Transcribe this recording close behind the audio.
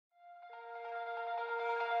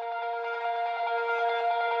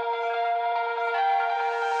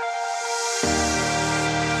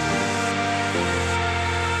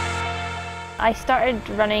I started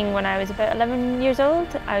running when I was about 11 years old.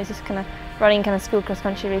 I was just kind of running school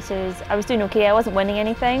cross-country races. I was doing okay, I wasn't winning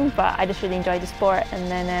anything, but I just really enjoyed the sport. And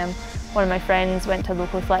then one of my friends went to a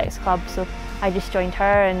local athletics club, so I just joined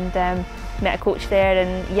her and met a coach there,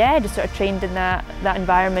 and yeah, just sort of trained in that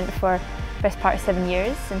environment for the best part of 7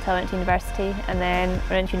 years until I went to university. And then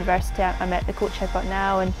when I went to university, I met the coach I've got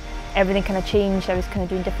now, and everything kind of changed. I was kind of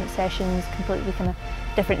doing different sessions, completely kind of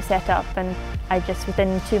different setup, and I just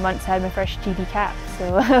within 2 months had my first GB cap,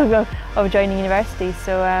 so of joining university.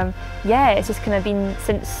 So yeah, it's just kind of been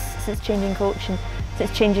since changing coach and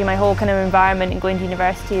since changing my whole kind of environment and going to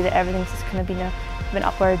university that everything's just kind of been an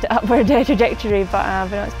upward trajectory. But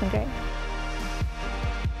no, it's been great.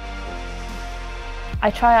 I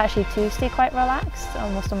try actually to stay quite relaxed,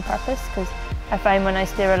 almost on purpose, because I find when I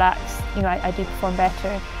stay relaxed, you know, I do perform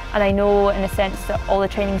better. And I know in a sense that all the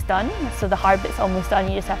training's done, so the hard bit's almost done,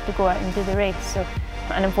 you just have to go out and do the race. So,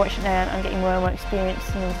 and unfortunately I'm getting more and more experience,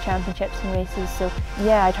 you know, with championships and races. So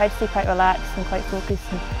yeah, I try to stay quite relaxed and quite focused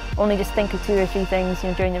and only just think of 2 or 3 things, you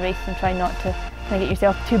know, during the race, and try not to kind of get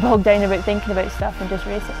yourself too bogged down about thinking about stuff and just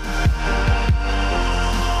race it.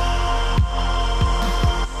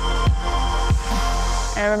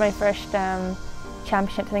 I remember my first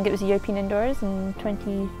championship, I think it was the European Indoors in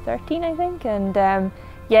 2013, I think, and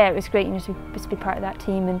yeah, it was great, you know, to be part of that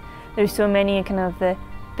team. And there were so many kind of the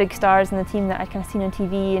big stars in the team that I'd kind of seen on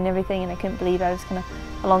TV and everything, and I couldn't believe I was kind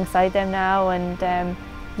of alongside them now. And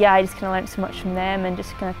yeah, I just kind of learned so much from them and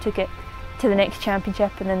just kind of took it to the next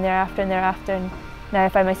championship, and then thereafter and thereafter. And now I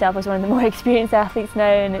find myself as one of the more experienced athletes now,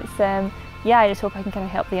 and it's yeah, I just hope I can kind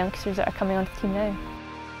of help the youngsters that are coming onto the team now.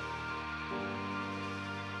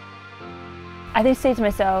 I think say to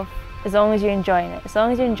myself, as long as you're enjoying it,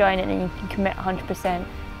 then you can commit 100%.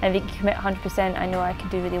 And if you can commit 100%, I know I can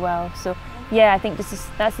do really well. So yeah, I think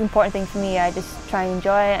that's the important thing for me. I just try and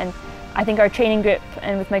enjoy it, and I think our training group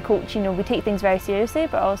and with my coach, you know, we take things very seriously,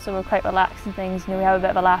 but also we're quite relaxed and things. You know, we have a bit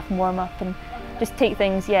of a laugh and warm up, and just take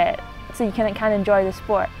things, yeah, so you can enjoy the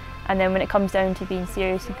sport. And then when it comes down to being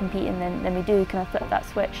serious and competing, then we do kind of flip that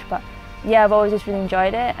switch. But yeah, I've always just really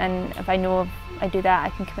enjoyed it, and if I know I do that, I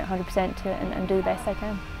can commit 100% to it and do the best I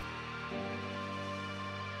can.